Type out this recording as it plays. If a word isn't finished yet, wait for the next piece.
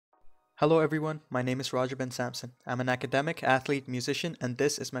Hello everyone, my name is Roger Ben Samson. I'm an academic, athlete, musician, and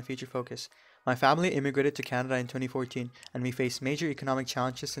this is my future focus. My family immigrated to Canada in 2014, and we faced major economic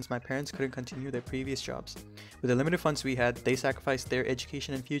challenges since my parents couldn't continue their previous jobs. With the limited funds we had, they sacrificed their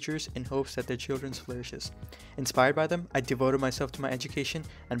education and futures in hopes that their children's flourishes. Inspired by them, I devoted myself to my education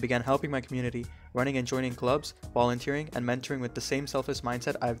and began helping my community, running and joining clubs, volunteering, and mentoring with the same selfless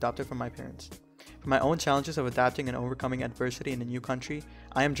mindset I adopted from my parents. For my own challenges of adapting and overcoming adversity in a new country,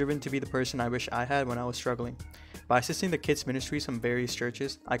 I am driven to be the person I wish I had when I was struggling. By assisting the kids' ministries from various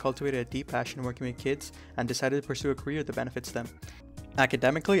churches, I cultivated a deep passion working with kids and decided to pursue a career that benefits them.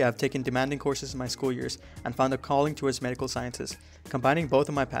 Academically, I have taken demanding courses in my school years and found a calling towards medical sciences. Combining both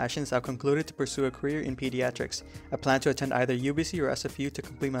of my passions, I've concluded to pursue a career in pediatrics. I plan to attend either UBC or SFU to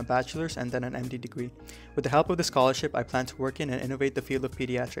complete my bachelor's and then an MD degree. With the help of the scholarship, I plan to work in and innovate the field of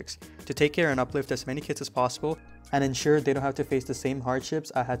pediatrics, to take care and uplift as many kids as possible and ensure they don't have to face the same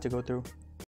hardships I had to go through.